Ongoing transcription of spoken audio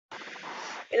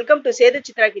Welcome to Setu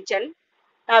Chitra kitchen.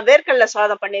 நான் வேர்க்கடலை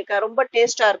சாதம் பண்ணியிருக்கேன். ரொம்ப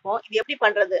டேஸ்டா இருக்கும். இது எப்படி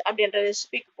பண்றது அப்படின்ற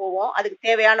ரெசிபிக்கு போவோம். அதுக்கு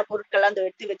தேவையான பொருட்கள்லாம்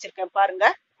எடுத்து வச்சிருக்கேன் பாருங்க.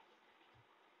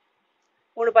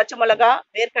 3 பச்சை மிளகா,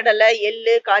 வேர்க்கடலை,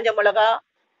 எள்ளு, காஞ்ச மிளகா,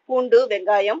 பூண்டு,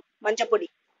 வெங்காயம், மஞ்சப்பொடி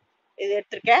இது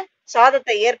எடுத்திருக்கேன்.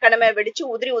 சாதத்தை ஏற்கனவே வெடிச்சு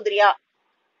உதிரி உதிரியா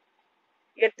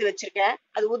எடுத்து வச்சிருக்கேன்.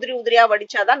 அது உதிரி உதிரியா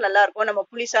வடிச்சாதான் நல்லா இருக்கும். நம்ம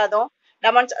புளி சாதம்,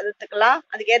 லெமன் சாதத்துக்கெல்லாம்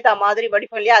அதுக்கேத்த மாதிரி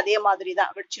வடிப்போம் இல்லையா, அதே மாதிரி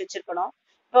தான் வெடிச்சு வச்சிருக்கணும்.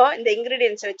 இப்போ இந்த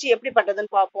இன்கிரீடியன்ஸ் வச்சு எப்படி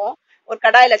பண்றதுன்னு பார்ப்போம். ஒரு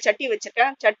கடாயில சட்டி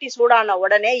வச்சிருக்கேன். சட்டி சூடான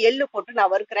உடனே எள்ளு போட்டு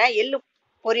நான் வறுக்கிறேன். எள்ளு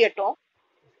பொரியட்டும்.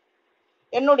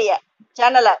 என்னுடைய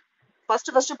சேனலை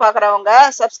ஃபர்ஸ்ட் பாக்குறவங்க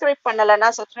சப்ஸ்கிரைப் பண்ணலைன்னா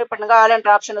சப்ஸ்கிரைப் பண்ணுங்க. ஆல் என்ற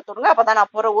ஆப்ஷனை தொடுங்க. அப்பதான்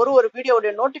நான் போற ஒரு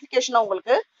வீடியோடைய நோட்டிபிகேஷனும்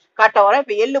உங்களுக்கு காட்ட வரேன்.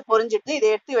 இப்ப எள்ளு பொரிஞ்சிட்டு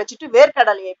இதை எடுத்து வச்சுட்டு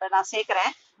வேர்க்கடலையை இப்ப நான்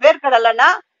சேர்க்கிறேன். வேர்க்கடலைன்னா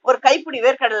ஒரு கைப்பிடி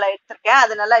வேர்க்கடலை எடுத்திருக்கேன்.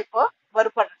 அது நல்லா இப்போ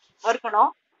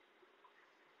வறுக்கணும்.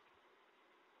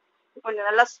 கொஞ்சம்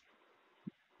நல்லா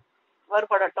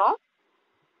வறுபடட்டும்.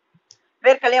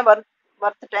 வேர்க்கடலையும்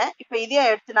வறுத்துட்டேன். இப்ப இதையும்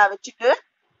எடுத்து நான் வச்சுட்டு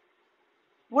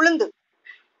உளுந்து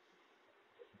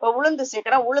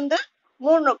சேர்க்கிறேன். உளுந்து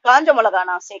 3 காஞ்ச மிளகா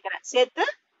நான் சேர்க்கிறேன். சேர்த்து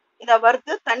இதை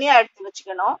வறுத்து தனியா எடுத்து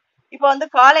வச்சுக்கணும். இப்போ வந்து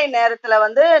காலை நேரத்துல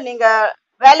வந்து நீங்க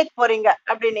வேலைக்கு போறீங்க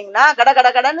அப்படின்னீங்கன்னா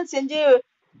கடன்னு செஞ்சு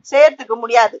செய்யறதுக்கு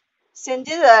முடியாது.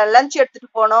 செஞ்சு லஞ்ச் எடுத்துட்டு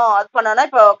போனோம் அது பண்ணோம்னா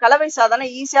இப்போ கலவை சாதனை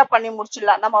ஈஸியா பண்ணி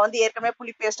முடிச்சிடலாம். நம்ம வந்து ஏற்கனவே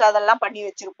புளி பேஸ்ட் அதெல்லாம் பண்ணி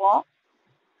வச்சிருப்போம்.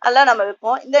 அதெல்லாம் நம்ம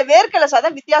வைப்போம். இந்த வேர்க்கடலை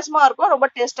சாதம் வித்தியாசமா இருக்கும், ரொம்ப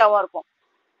டேஸ்டாவும் இருக்கும்.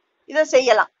 இதை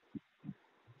செய்யலாம்.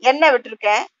 எண்ணெய்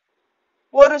விட்டுருக்கேன்.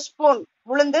 1 ஸ்பூன்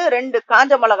உளுந்து, 2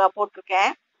 காஞ்ச மிளகா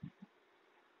போட்டிருக்கேன்.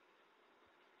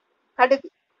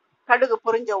 கடுகு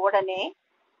பொரிஞ்ச உடனே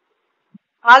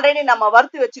ஆல்ரெடி நம்ம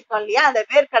வறுத்து வச்சிருக்கோம் இல்லையா, அந்த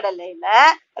வேர்க்கடலையில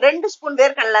 2 ஸ்பூன்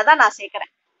வேர்க்கடலை தான் நான்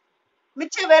சேர்க்கிறேன்.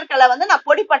 மிச்ச வேர்க்கடலை வந்து நான்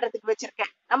பொடி பண்றதுக்கு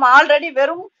வச்சிருக்கேன். நம்ம ஆல்ரெடி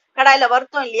வெறும் கடாயில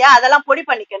வறுத்தோம் இல்லையா, அதெல்லாம் பொடி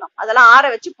பண்ணிக்கணும். அதெல்லாம் ஆற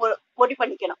வச்சு பொடி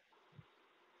பண்ணிக்கணும்.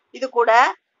 இது கூட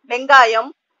வெங்காயம்,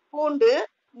 பூண்டு,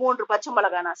 3 பச்சை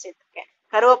மிளகாய் நான் சேர்த்திருக்கேன்.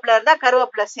 கருவேப்பிலை இருந்தா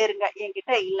கருவேப்பிலை சேருங்க.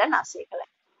 என்கிட்ட இல்ல, நான் சேர்க்கல.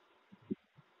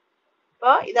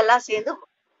 இப்போ இதெல்லாம் சேர்ந்து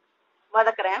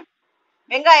வதக்குறேன்.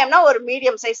 வெங்காயம்னா ஒரு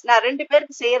மீடியம் சைஸ், நான் 2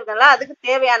 பேருக்கு செய்யறதுனால அதுக்கு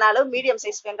தேவையான அளவு மீடியம்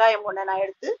சைஸ் வெங்காயம் ஒண்ணு நான்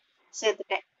எடுத்து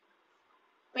சேர்த்துட்டேன்.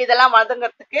 இதெல்லாம்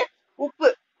வதங்கிறதுக்கு உப்பு,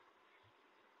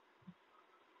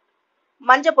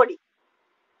 மஞ்சள் பொடி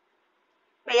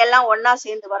இப்ப எல்லாம் ஒன்னா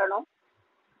சேர்ந்து வரணும்.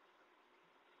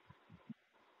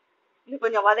 இது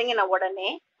கொஞ்சம் வதங்கின உடனே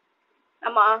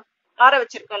நம்ம ஆற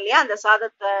வச்சிருக்கோம் இல்லையா, அந்த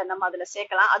சாதத்தை நம்ம அதுல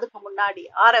சேர்க்கலாம். அதுக்கு முன்னாடி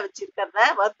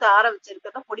வறுத்து ஆற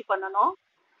வச்சிருக்கிறத பொடி பண்ணணும்.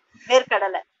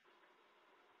 வேர்க்கடலை,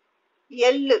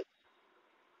 எள்ளு,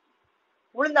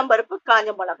 உளுந்தம்பருப்பு, காஞ்ச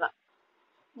மிளகாய்,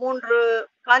 3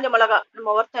 காஞ்ச மிளகாய் நம்ம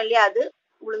வறுத்தோம் இல்லையா, அது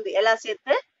உளுந்து எல்லாம்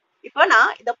சேர்த்து இப்போ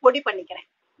நான் இதை பொடி பண்ணிக்கிறேன்.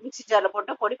 மிக்சி ஜார்ல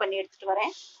போட்டு பொடி பண்ணி எடுத்துட்டு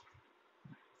வரேன்.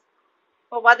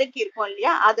 இப்போ வதக்கி இருக்கோம்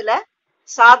இல்லையா, அதுல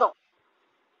சாதம்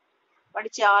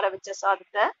வடிச்சு ஆற வச்ச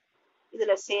சாதத்தை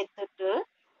இதுல சேர்த்துட்டு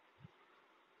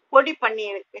பொடி பண்ணி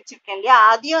வச்சிருக்கேன் இல்லையா,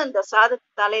 அதையும் இந்த சாதத்து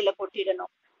தலையில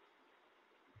கொட்டிடணும்.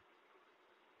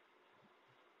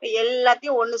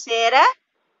 எல்லாத்தையும் ஒண்ணு சேர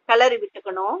கலரி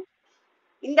விட்டுக்கணும்.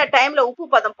 இந்த டைம்ல உப்பு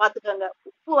பதம் பார்த்துக்கோங்க.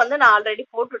 உப்பு வந்து நான் ஆல்ரெடி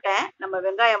போட்டுட்டேன். நம்ம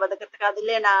வெங்காயம் வதக்கிறதுக்கு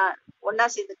அதுலயே நான் ஒன்னா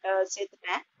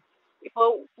சேர்த்துட்டேன். இப்போ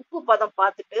உப்பு பதம்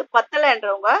பார்த்துட்டு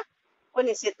பத்தலைன்றவங்க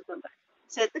கொஞ்சம் சேர்த்துக்கோங்க.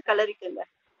 சேர்த்து கலரிக்கோங்க.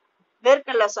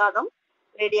 வேர்க்கடலை சாதம்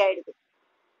ரெடி ஆயிடுது.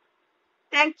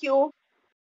 தேங்க்யூ.